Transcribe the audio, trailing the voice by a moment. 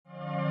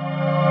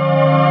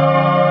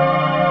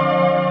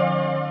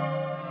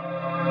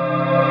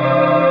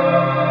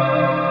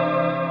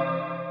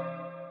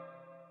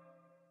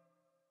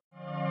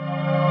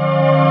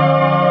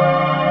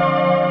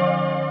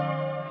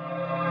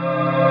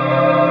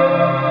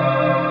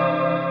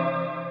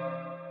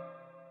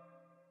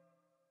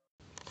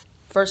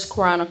First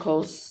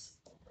Chronicles,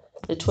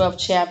 the 12th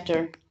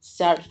chapter,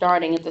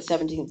 starting at the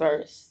 17th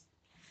verse.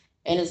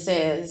 And it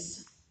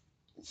says,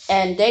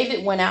 And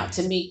David went out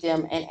to meet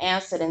them, and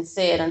answered and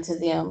said unto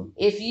them,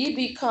 If ye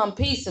be come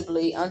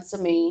peaceably unto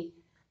me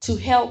to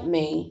help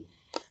me,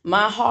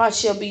 my heart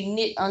shall be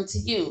knit unto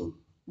you.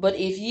 But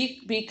if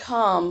ye be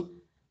come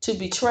to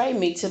betray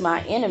me to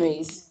my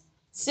enemies,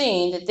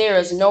 seeing that there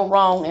is no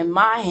wrong in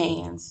my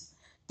hands,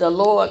 the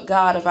Lord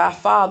God of our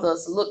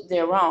fathers look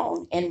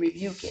thereon and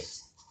rebuke it.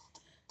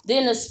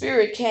 Then the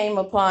Spirit came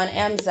upon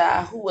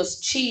Amzai, who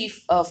was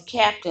chief of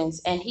captains,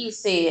 and he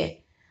said,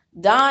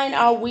 Thine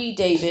are we,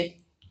 David,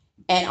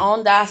 and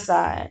on thy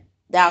side,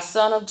 thou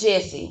son of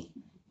Jesse.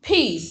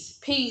 Peace,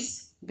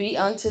 peace be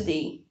unto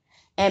thee,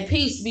 and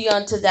peace be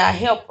unto thy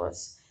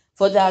helpers,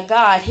 for thy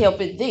God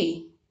helpeth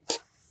thee.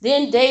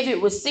 Then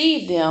David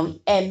received them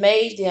and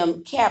made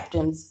them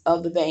captains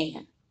of the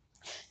band.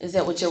 Is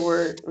that what your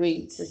word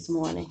reads this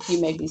morning? You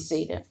may be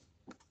seated.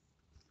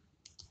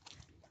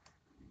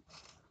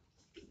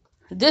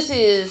 This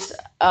is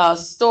a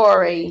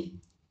story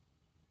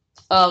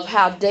of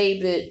how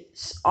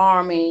David's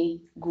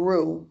army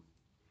grew,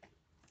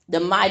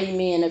 the mighty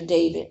men of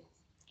David.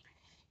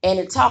 And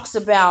it talks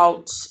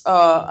about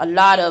a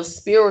lot of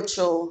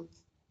spiritual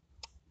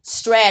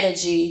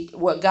strategy,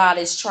 what God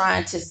is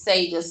trying to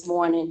say this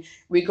morning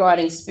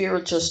regarding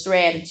spiritual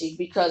strategy.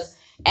 Because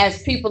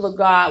as people of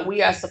God,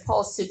 we are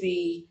supposed to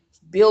be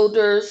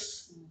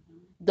builders,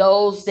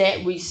 those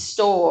that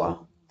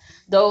restore,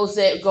 those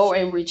that go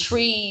and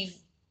retrieve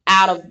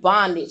out of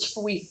bondage.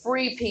 We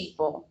free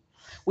people.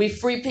 We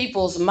free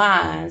people's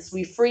minds.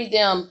 We free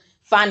them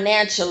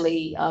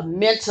financially,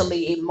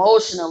 mentally,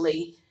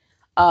 emotionally.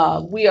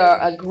 We are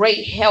a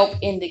great help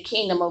in the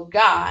kingdom of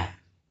God.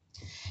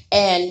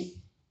 And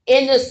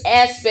in this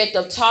aspect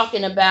of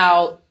talking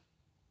about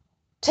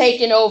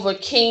taking over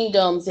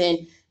kingdoms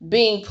and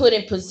being put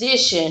in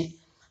position,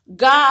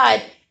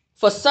 God,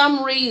 for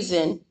some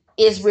reason,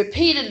 is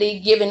repeatedly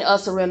giving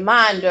us a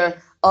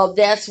reminder of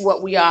that's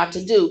what we are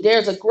to do.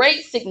 There's a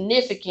great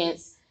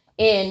significance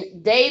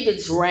in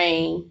David's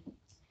reign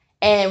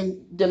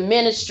and the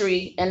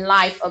ministry and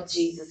life of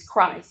Jesus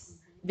Christ.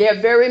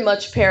 They're very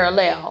much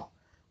parallel.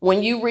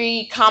 When you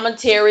read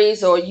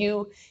commentaries or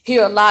you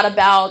hear a lot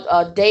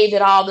about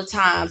David all the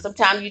time,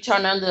 sometimes you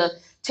turn on the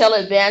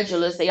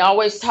televangelists, they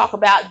always talk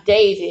about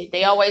David.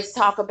 They always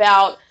talk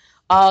about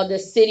the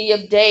city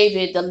of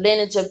David, the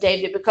lineage of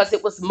David, because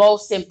it was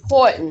most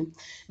important.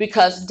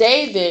 Because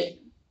David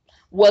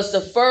was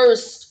the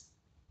first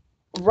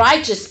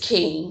righteous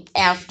king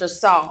after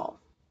Saul.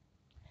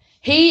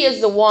 He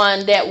is the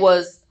one that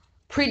was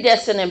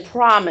predestined and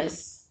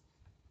promised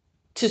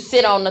to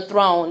sit on the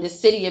throne, the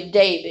city of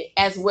David,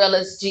 as well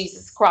as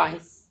Jesus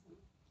Christ.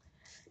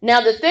 Now,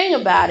 the thing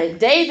about it,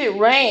 David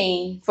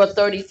reigned for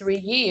 33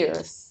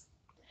 years.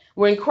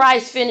 When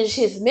Christ finished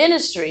his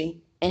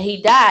ministry and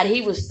he died, he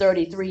was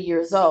 33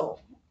 years old.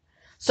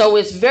 So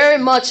it's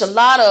very much a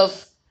lot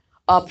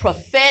of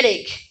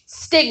prophetic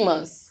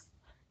stigmas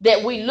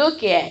that we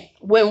look at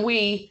when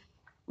we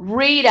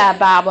read our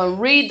Bible and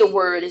read the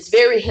word. It's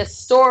very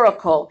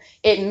historical.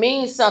 It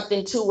means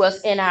something to us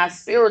in our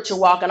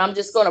spiritual walk. And I'm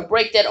just going to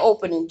break that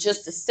open in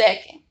just a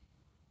second.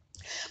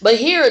 But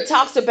here it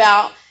talks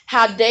about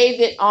how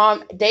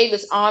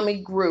David's army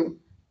grew.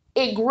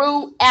 It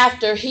grew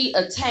after he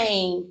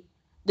attained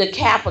the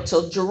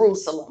capital,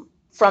 Jerusalem,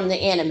 from the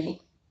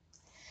enemy.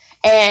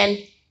 And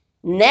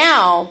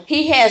now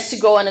he has to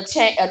go and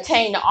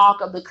attain the Ark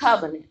of the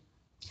Covenant.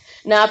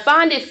 Now, I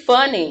find it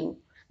funny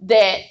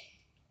that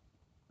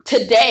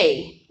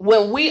today,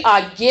 when we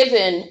are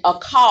given a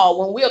call,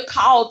 when we are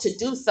called to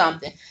do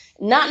something,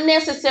 not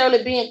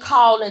necessarily being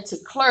called into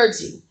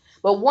clergy,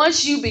 but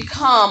once you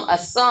become a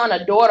son,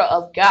 a daughter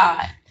of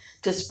God,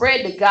 to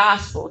spread the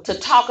gospel, to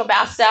talk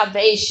about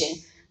salvation,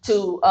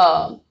 to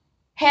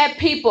have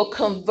people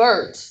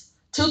convert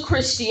to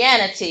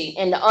Christianity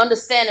and the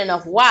understanding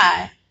of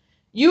why,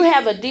 you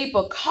have a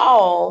deeper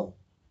call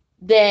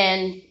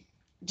than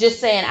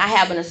just saying, I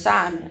have an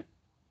assignment.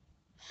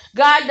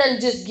 God doesn't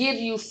just give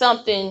you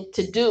something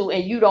to do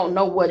and you don't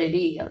know what it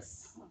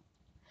is.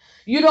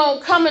 You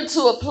don't come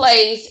into a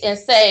place and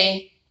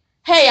say,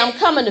 hey, I'm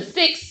coming to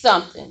fix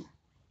something.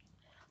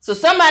 So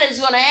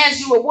somebody's going to ask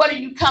you, well, what are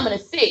you coming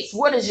to fix?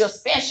 What is your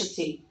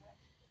specialty?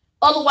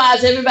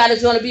 Otherwise,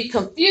 everybody's going to be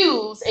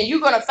confused and you're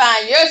going to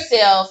find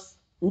yourself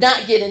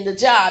not getting the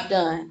job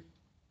done.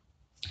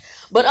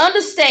 But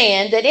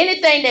understand that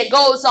anything that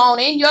goes on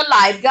in your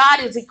life,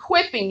 God is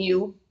equipping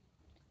you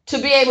to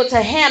be able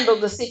to handle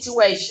the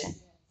situation.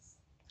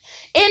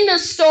 In the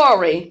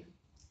story,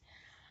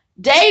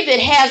 David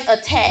has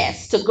a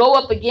task to go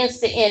up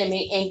against the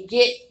enemy and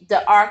get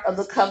the Ark of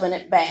the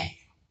Covenant back.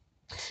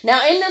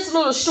 Now, in this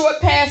little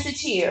short passage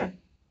here,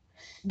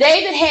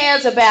 David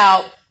has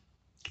about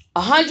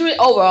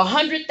over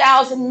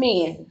 100,000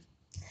 men.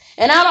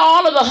 And out of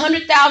all of the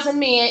 100,000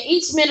 men,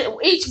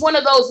 each one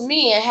of those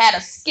men had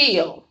a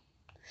skill.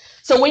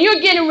 So when you're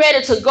getting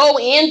ready to go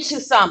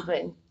into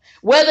something,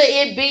 Whether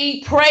it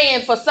be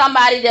praying for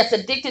somebody that's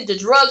addicted to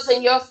drugs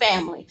in your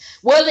family,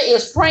 whether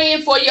it's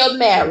praying for your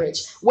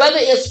marriage, whether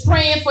it's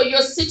praying for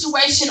your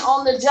situation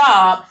on the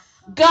job,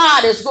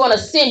 God is going to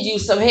send you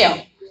some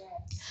help.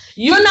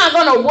 You're not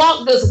going to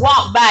walk this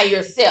walk by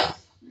yourself.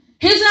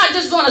 He's not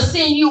just going to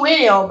send you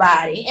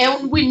anybody,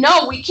 and we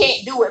know we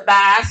can't do it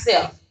by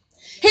ourselves.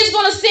 He's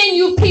going to send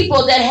you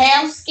people that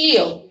have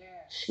skill.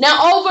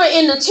 Now, over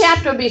in the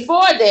chapter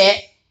before that,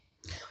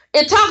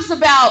 it talks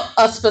about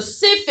a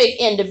specific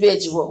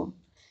individual.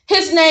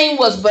 His name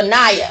was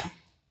Benaiah.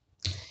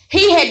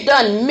 He had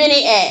done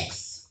many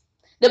acts.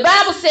 The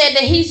Bible said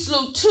that he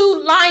slew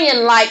 2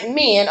 lion-like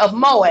men of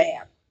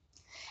Moab.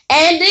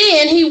 And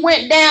then he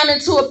went down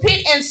into a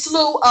pit and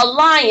slew a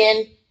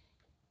lion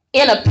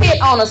in a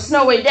pit on a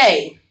snowy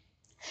day.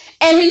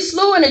 And he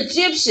slew an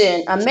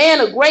Egyptian, a man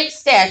of great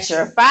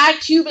stature, 5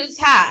 cubits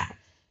high.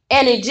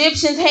 An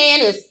Egyptian's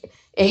hand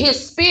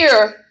his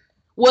spear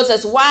was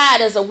as wide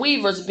as a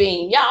weaver's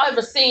beam. Y'all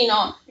ever seen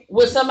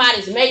when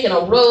somebody's making a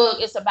rug,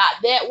 it's about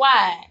that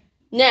wide.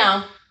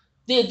 Now,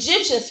 the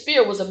Egyptian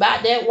spear was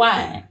about that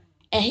wide,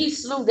 and he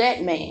slew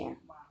that man.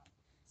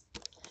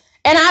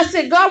 And I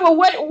said, God, well,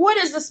 what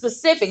is the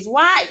specifics?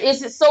 Why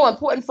is it so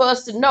important for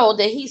us to know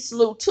that he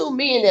slew 2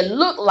 men that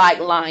looked like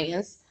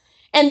lions?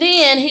 And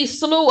then he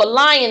slew a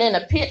lion in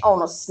a pit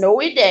on a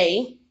snowy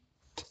day.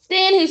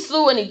 Then he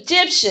slew an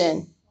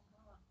Egyptian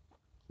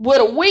with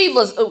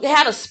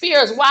had a spear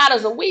as wide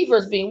as a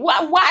weaver's beam.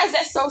 Why is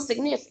that so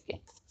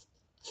significant?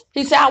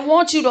 He said, I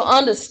want you to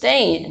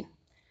understand,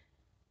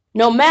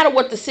 no matter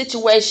what the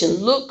situation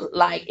looked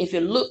like, if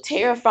it looked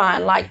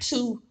terrifying like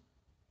 2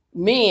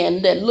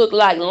 men that look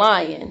like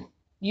lion,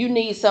 you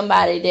need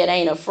somebody that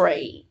ain't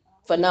afraid,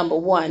 for number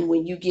one,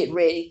 when you get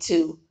ready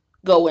to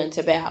go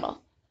into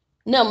battle.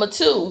 Number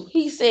 2,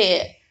 he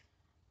said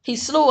he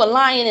slew a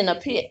lion in a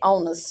pit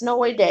on a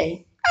snowy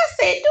day. I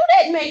said, do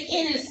that make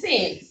any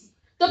sense?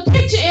 The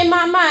picture in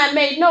my mind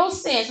made no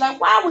sense.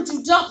 Like, why would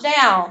you jump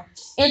down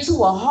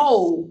into a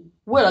hole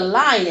with a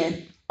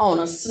lion on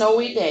a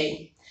snowy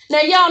day?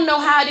 Now, y'all know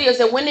how it is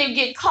that when it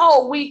get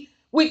cold,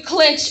 we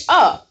clench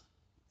up.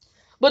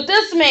 But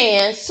this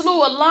man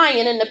slew a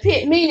lion in the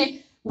pit,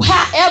 meaning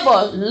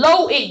however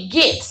low it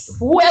gets,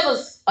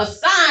 whoever's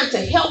assigned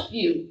to help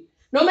you,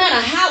 no matter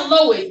how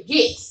low it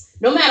gets,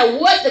 no matter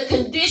what the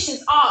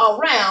conditions are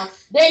around,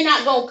 they're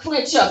not going to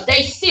clench up.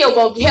 They still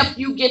going to help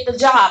you get the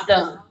job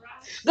done.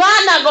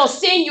 God not going to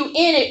send you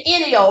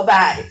any old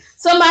body.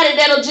 Somebody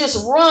that'll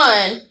just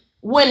run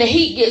when the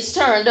heat gets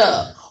turned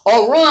up,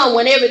 or run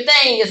when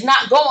everything is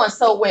not going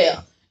so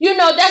well. You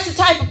know, that's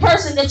the type of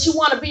person that you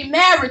want to be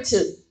married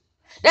to.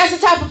 That's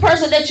the type of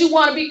person that you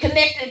want to be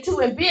connected to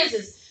in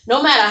business.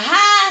 No matter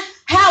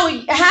how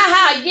it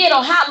get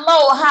or how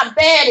low or how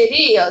bad it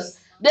is,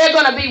 they're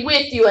going to be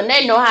with you and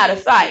they know how to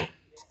fight.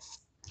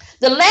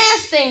 The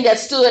last thing that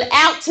stood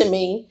out to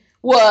me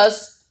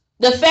was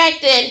the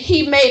fact that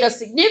he made a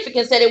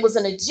significance that it was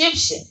an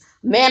Egyptian,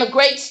 man of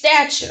great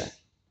stature.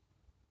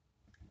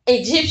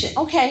 Egyptian,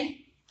 okay.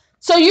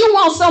 So you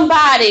want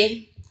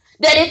somebody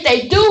that if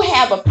they do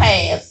have a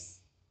past,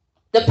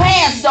 the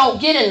past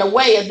don't get in the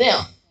way of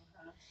them.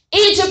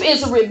 Egypt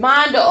is a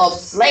reminder of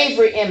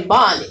slavery and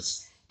bondage.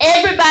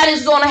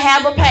 Everybody's going to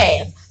have a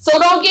past. So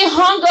don't get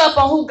hung up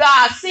on who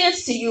God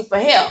sends to you for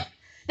help.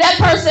 That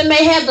person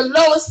may have the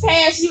lowest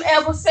past you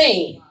ever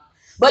seen.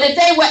 But if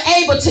they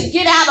were able to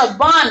get out of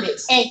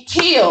bondage and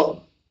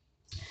kill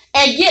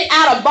and get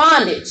out of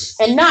bondage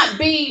and not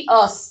be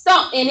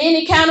stuck in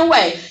any kind of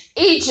way,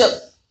 Egypt,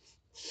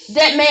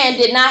 that man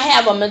did not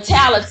have a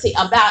mentality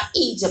about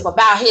Egypt,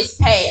 about his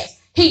past.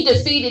 He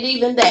defeated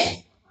even that.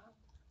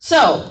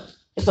 So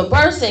if a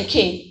person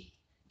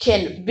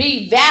can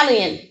be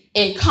valiant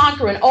in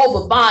conquering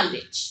over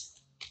bondage,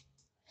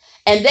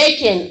 and they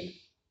can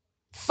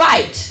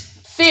fight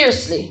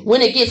fiercely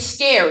when it gets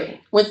scary,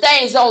 when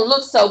things don't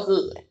look so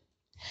good,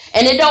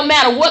 and it don't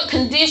matter what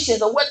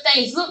conditions or what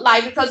things look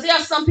like, because there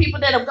are some people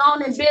that have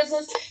gone in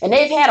business and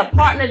they've had a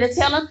partner to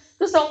tell them,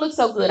 this don't look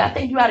so good. I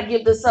think you ought to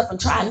give this up and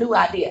try a new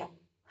idea.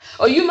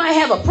 Or you might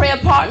have a prayer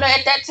partner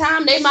at that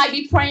time. They might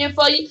be praying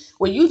for you.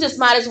 Well, you just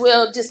might as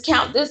well just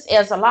count this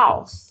as a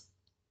loss.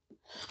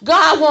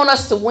 God wants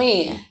us to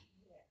win.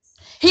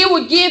 He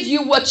will give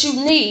you what you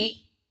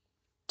need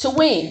to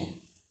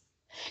win.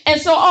 And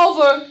so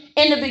over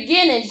in the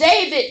beginning,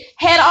 David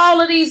had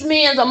all of these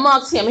men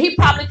amongst him. He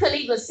probably couldn't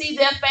even see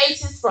their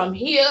faces from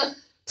here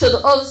to the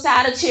other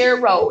side of Cherry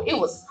Road. It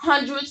was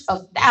hundreds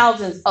of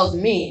thousands of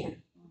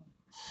men.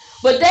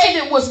 But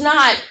David was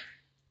not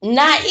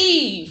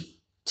naive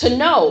to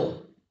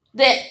know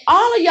that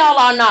all of y'all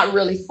are not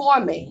really for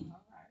me.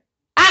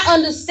 I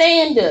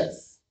understand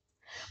this.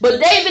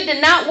 But David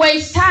did not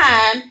waste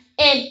time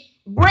in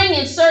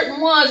bringing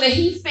certain ones that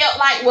he felt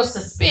like was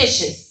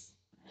suspicious.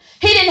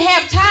 He didn't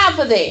have time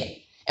for that.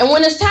 And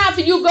when it's time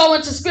for you to go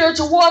into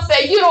spiritual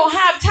warfare, you don't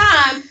have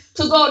time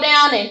to go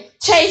down and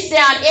chase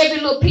down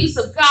every little piece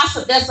of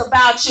gossip that's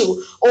about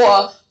you,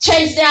 or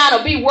chase down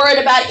or be worried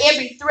about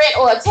every threat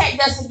or attack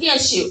that's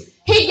against you.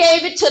 He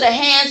gave it to the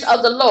hands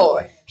of the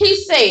Lord. He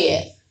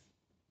said,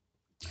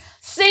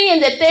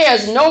 seeing that there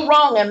is no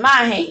wrong in my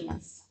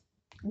hands.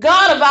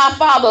 God of our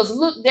fathers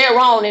looked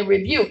thereon and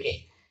rebuked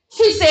it.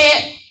 He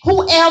said,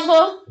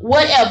 whoever,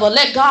 whatever,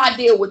 let God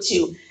deal with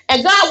you.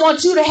 And God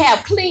wants you to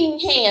have clean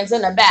hands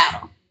in a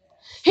battle.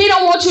 He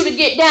don't want you to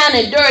get down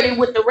and dirty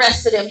with the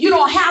rest of them. You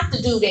don't have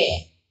to do that.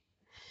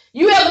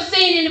 You ever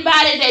seen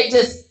anybody that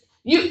just,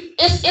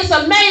 it's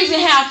amazing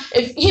how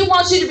if he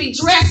wants you to be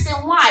dressed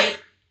in white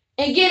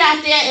and get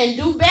out there and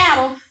do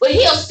battle, but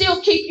he'll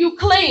still keep you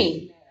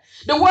clean.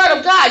 The word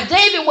of God,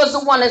 David was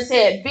the one that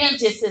said,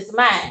 vengeance is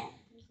mine,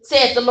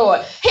 said the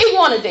Lord. He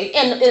wanted to,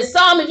 in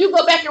Psalm, if you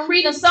go back and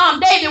read in Psalm,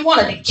 David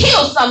wanted to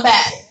kill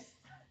somebody.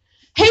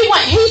 He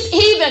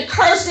even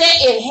cursed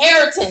their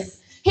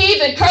inheritance. He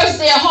even cursed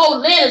their whole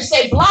lineage,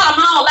 say, blot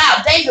them all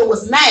out. David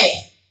was mad.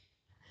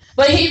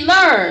 But he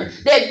learned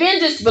that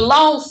vengeance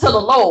belongs to the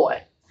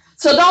Lord.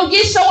 So don't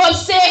get so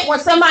upset when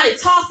somebody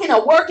talking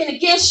or working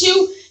against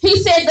you. He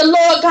said the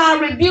Lord God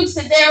rebukes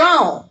it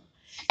thereon.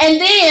 And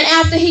then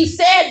after he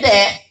said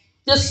that,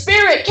 the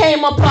Spirit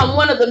came upon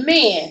one of the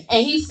men,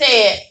 and he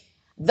said,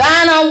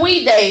 thine are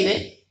we,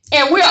 David,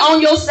 and we're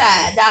on your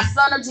side, thy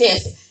son of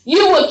Jesse.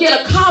 You will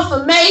get a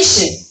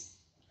confirmation.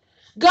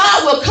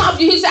 God will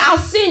comfort you. He said, I'll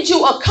send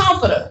you a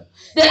comforter,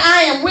 that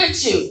I am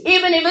with you,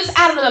 even if it's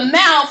out of the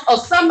mouth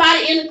of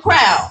somebody in the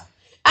crowd.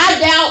 I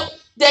doubt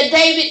that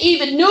David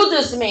even knew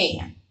this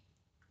man,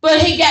 but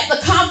he got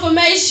the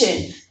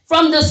confirmation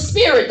from the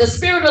Spirit. The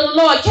Spirit of the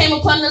Lord came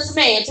upon this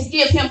man to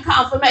give him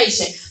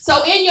confirmation.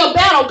 So in your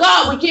battle,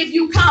 God will give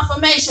you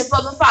confirmation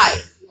for the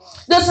fight.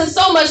 This is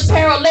so much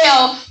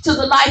parallel to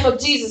the life of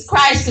Jesus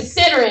Christ,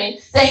 considering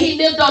that he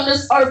lived on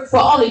this earth for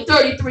only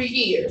 33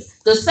 years,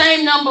 the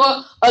same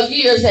number of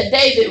years that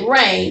David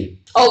reigned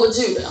over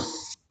Judah.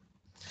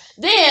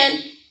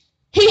 Then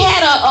he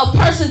had a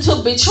person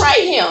to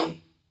betray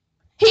him.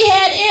 He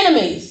had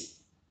enemies.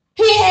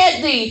 He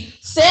had the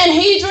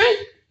Sanhedrin,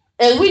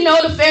 and we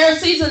know the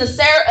Pharisees and the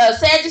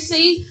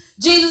Sadducees.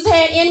 Jesus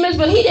had enemies,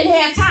 but he didn't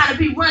have time to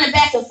be running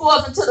back and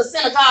forth into the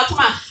synagogue. Come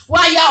on,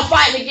 why y'all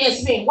fighting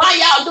against me? Why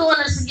y'all doing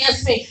this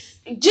against me?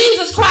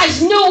 Jesus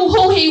Christ knew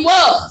who he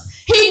was.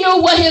 He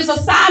knew what his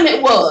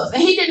assignment was,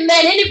 and he didn't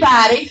let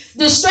anybody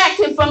distract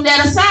him from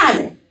that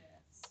assignment.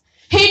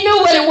 He knew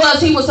what it was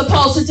he was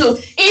supposed to do.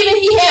 Even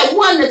he had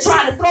one to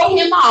try to throw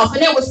him off,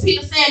 and there was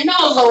Peter saying,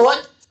 no,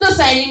 Lord, this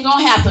ain't even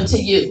going to happen to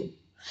you.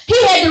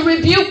 He had to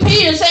rebuke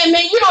Peter and say,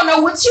 man, you don't know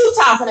what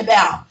you're talking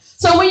about.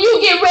 So when you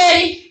get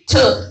ready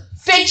to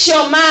fix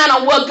your mind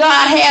on what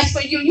God has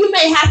for you, you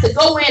may have to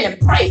go in and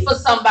pray for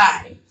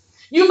somebody.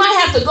 You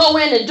might have to go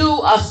in and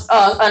do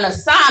an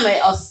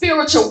assignment, a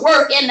spiritual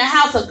work in the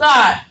house of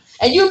God.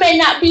 And you may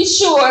not be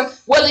sure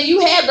whether you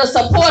have the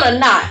support or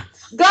not.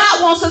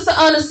 God wants us to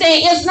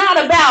understand it's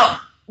not about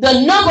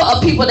the number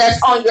of people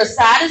that's on your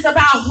side. It's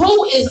about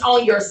who is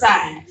on your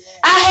side.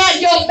 I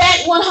have your back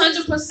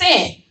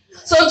 100%.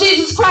 So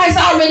Jesus Christ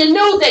already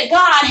knew that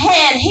God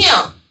had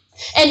him.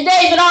 And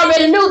David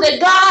already knew that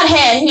God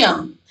had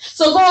him.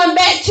 So going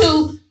back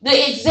to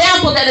the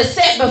example that is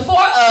set before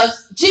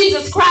us,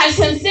 Jesus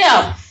Christ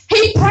himself,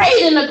 he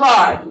prayed in the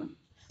garden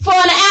for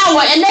an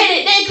hour, and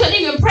they couldn't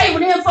even pray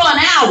with him for an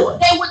hour.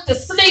 They went to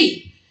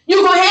sleep.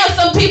 You're going to have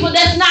some people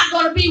that's not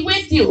going to be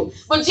with you.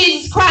 But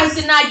Jesus Christ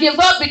did not give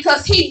up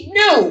because he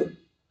knew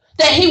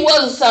that he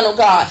was the Son of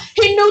God.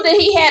 He knew that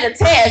he had a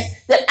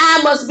task that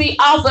I must be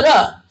offered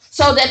up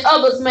so that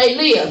others may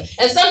live.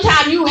 And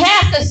sometimes you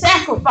have to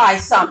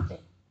sacrifice something.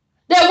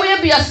 There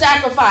will be a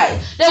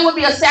sacrifice. There will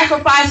be a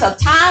sacrifice of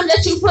time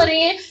that you put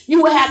in.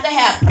 You will have to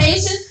have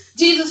patience.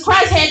 Jesus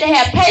Christ had to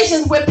have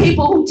patience with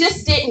people who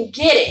just didn't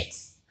get it.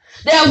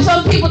 There are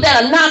some people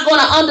that are not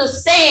going to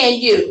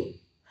understand you.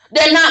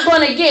 They're not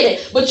going to get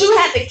it. But you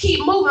have to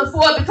keep moving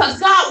forward because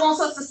God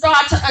wants us to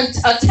start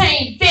to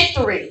attain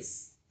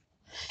victories.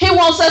 He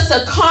wants us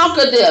to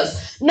conquer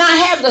this. Not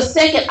have the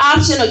second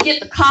option or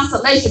get the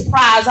consolation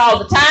prize all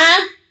the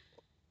time.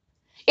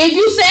 If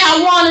you say,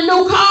 I want a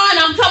new car and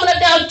I'm coming up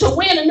there to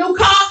win a new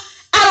car,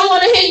 I don't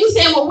want to hear you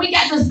saying, well, we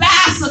got this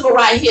bicycle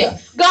right here.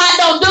 God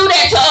don't do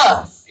that to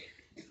us.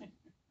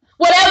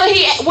 Whatever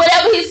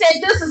he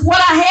said, this is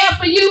what I have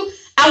for you,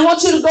 I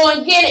want you to go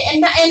and get it.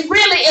 And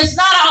really, it's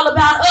not all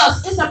about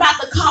us. It's about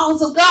the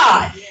cause of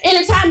God.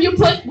 Anytime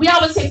we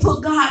always say,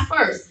 put God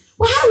first.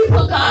 Well, how do we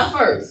put God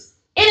first?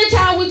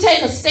 Anytime we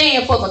take a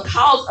stand for the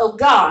cause of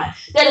God,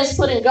 that is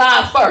putting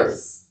God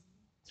first.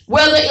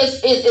 Whether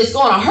it's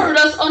going to hurt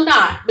us or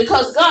not,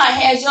 because God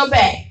has your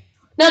back.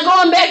 Now,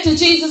 going back to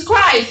Jesus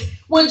Christ,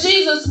 when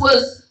Jesus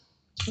was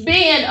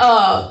being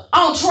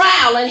on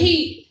trial and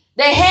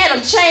they had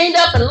him chained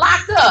up and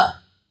locked up,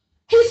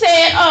 he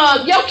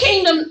said, your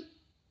kingdom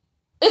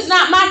is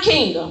not my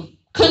kingdom.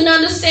 Couldn't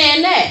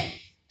understand that.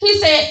 He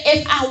said,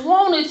 if I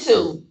wanted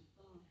to,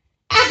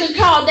 I could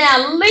call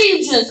down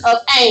legions of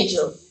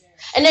angels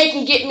and they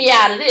can get me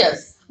out of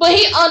this. But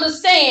he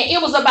understand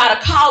it was about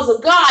a cause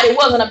of God. It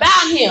wasn't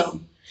about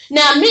him.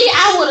 Now, me,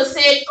 I would have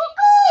said,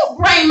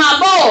 bring my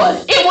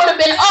boys. It would have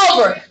been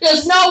over.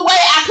 There's no way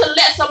I could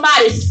let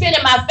somebody spit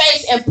in my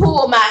face and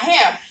pull my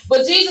hair.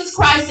 But Jesus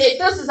Christ said,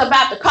 this is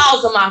about the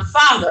cause of my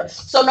Father.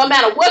 So no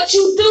matter what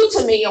you do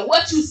to me or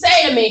what you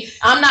say to me,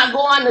 I'm not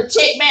going to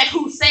check back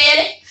who said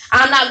it.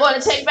 I'm not going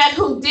to take back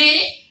who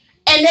did it.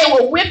 And they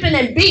were whipping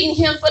and beating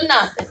him for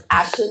nothing.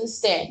 I couldn't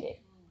stand it.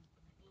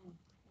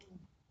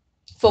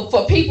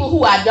 For people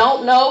who I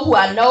don't know, who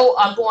I know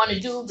are going to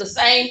do the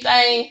same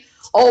thing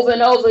over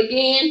and over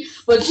again.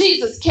 But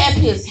Jesus kept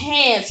his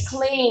hands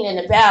clean in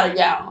the battle,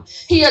 y'all.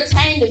 He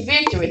attained the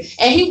victory.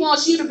 And he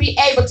wants you to be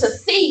able to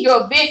see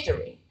your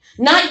victory.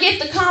 Not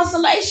get the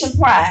consolation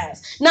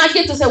prize. Not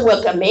get to say,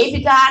 well,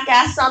 maybe God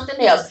got something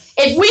else.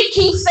 If we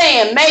keep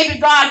saying maybe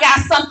God got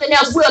something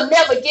else, we'll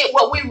never get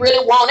what we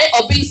really wanted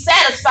or be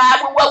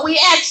satisfied with what we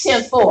asked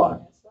him for.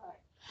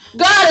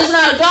 God is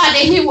not a God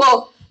that he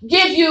will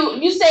give you.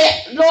 You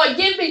say, Lord,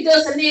 give me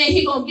this, and then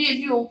he going to give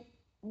you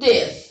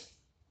this.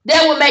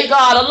 That would make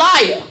God a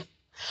liar.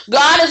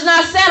 God is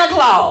not Santa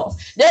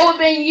Claus. There have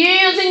been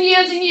years and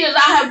years and years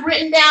I have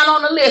written down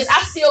on the list.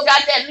 I still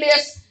got that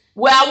list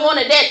where I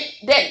wanted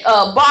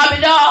that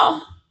Barbie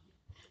doll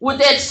with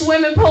that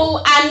swimming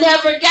pool. I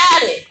never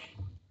got it.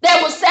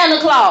 That was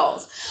Santa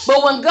Claus.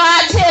 But when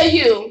God tell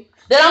you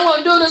that I'm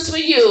going to do this for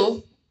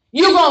you,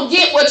 you're going to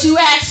get what you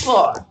asked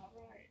for.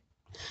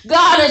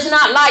 God is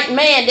not like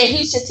man that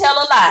he should tell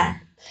a lie.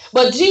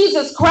 But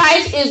Jesus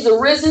Christ is the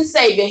risen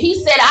Savior.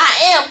 He said,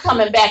 I am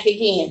coming back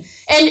again.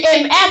 And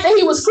after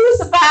he was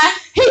crucified,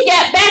 he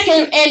got back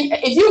and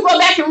if you go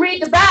back and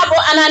read the Bible,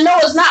 and I know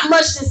it's not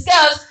much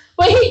discussed,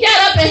 but he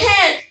got up and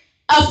had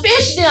a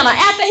fish dinner.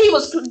 After he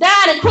was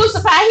died and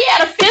crucified, he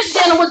had a fish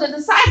dinner with the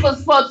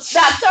disciples for about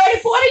 30,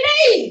 40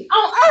 days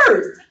on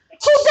earth.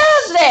 Who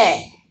does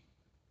that?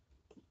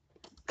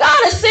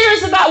 God is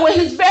serious about what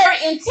he's very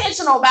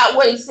intentional about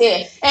what he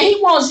said. And he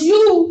wants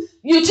you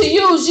to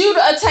use you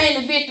to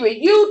attain the victory,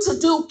 you to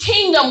do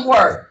kingdom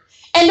work.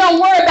 And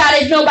don't worry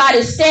about if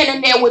nobody's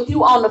standing there with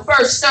you on the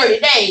first 30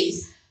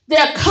 days.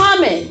 They're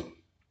coming.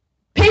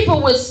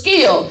 People with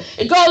skill.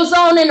 It goes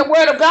on in the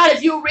Word of God.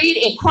 If you read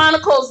in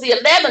Chronicles, the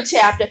 11th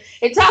chapter,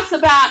 it talks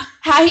about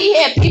how David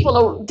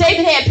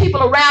had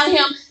people around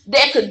him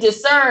that could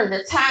discern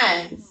the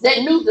times,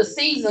 that knew the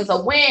seasons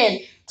of when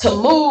to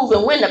move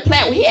and when to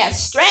plant. He had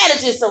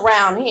strategists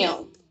around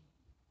him.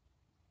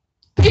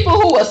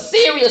 People who were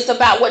serious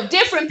about what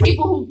different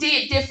people who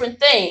did different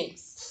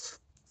things.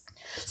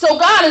 So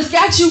God has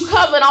got you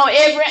covered on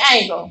every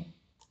angle.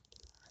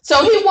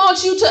 So he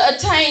wants you to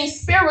attain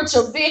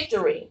spiritual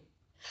victory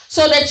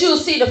so that you'll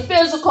see the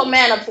physical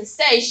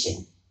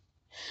manifestation.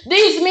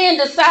 These men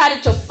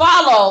decided to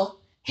follow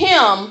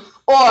him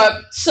or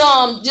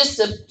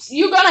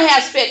you're going to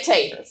have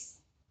spectators.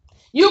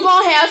 You're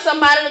going to have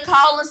somebody to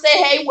call and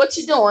say, hey, what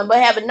you doing? But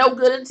having no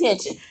good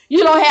intention.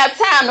 You don't have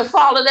time to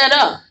follow that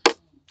up.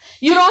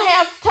 You don't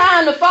have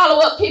time to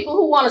follow up people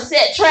who want to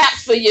set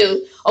traps for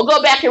you or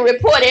go back and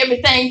report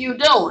everything you're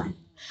doing.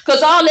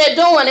 Because all they're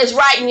doing is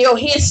writing your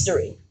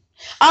history.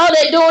 All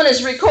they're doing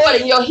is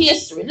recording your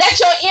history. Let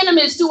your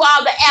enemies do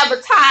all the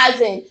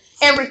advertising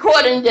and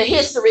recording the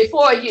history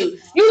for you.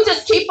 You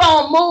just keep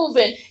on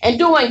moving and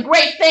doing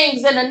great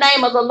things in the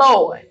name of the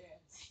Lord.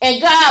 And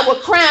God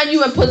will crown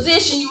you and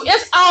position you.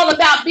 It's all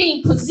about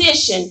being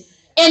positioned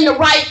in the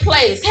right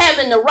place,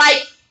 having the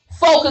right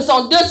focus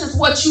on this is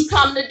what you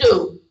come to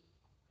do.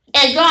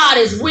 And God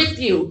is with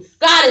you.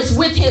 God is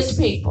with his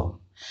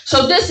people.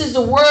 So this is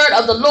the word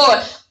of the Lord.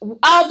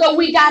 Although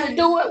we got to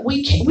do it,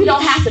 we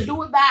don't have to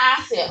do it by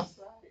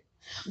ourselves.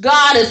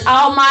 God is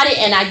almighty,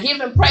 and I give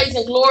him praise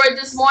and glory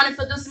this morning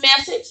for this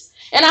message.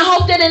 And I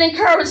hope that it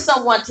encouraged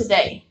someone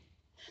today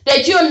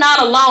that you're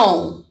not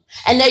alone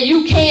and that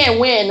you can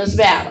win this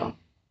battle.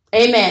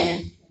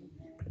 Amen.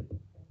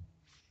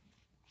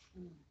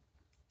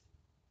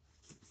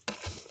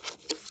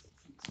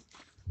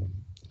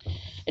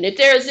 And if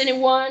there is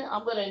anyone,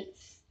 I'm going to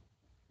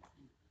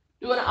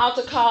do an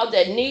altar call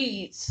that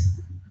needs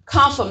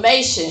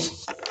confirmation,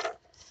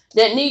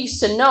 that needs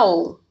to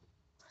know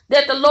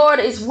that the Lord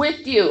is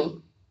with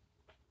you,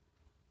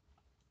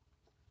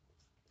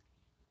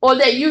 or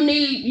that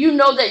you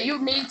know that you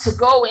need to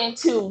go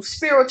into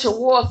spiritual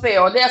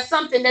warfare, or there's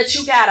something that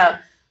you got to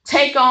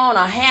take on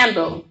or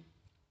handle,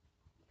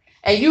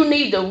 and you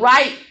need the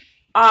right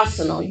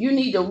arsenal. You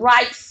need the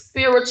right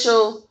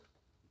spiritual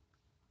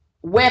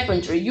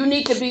weaponry. You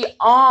need to be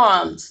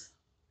armed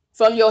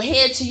from your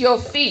head to your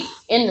feet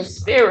in the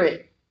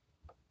spirit,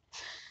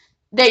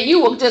 that you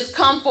will just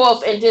come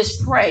forth and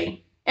just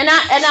pray. And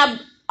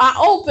I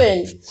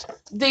open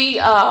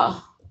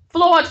the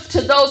floor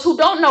to those who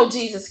don't know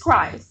Jesus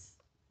Christ,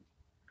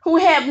 who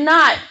have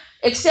not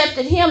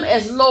accepted him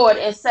as Lord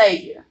and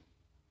Savior,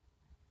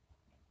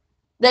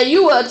 that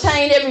you will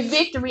attain every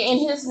victory in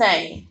his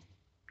name.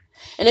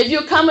 And if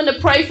you're coming to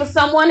pray for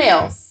someone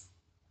else,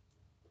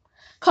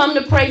 come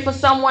to pray for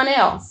someone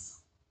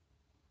else,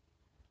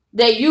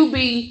 that you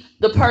be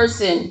the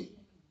person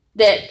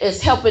that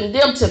is helping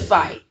them to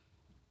fight.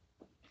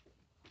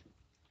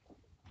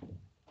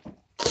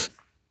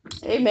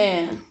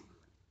 Amen.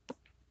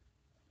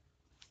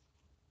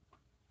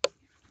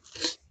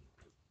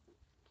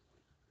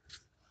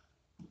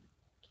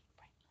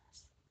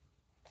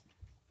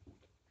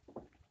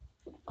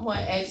 I'm going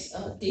to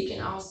ask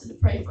Deacon Austin to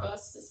pray for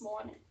us this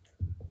morning.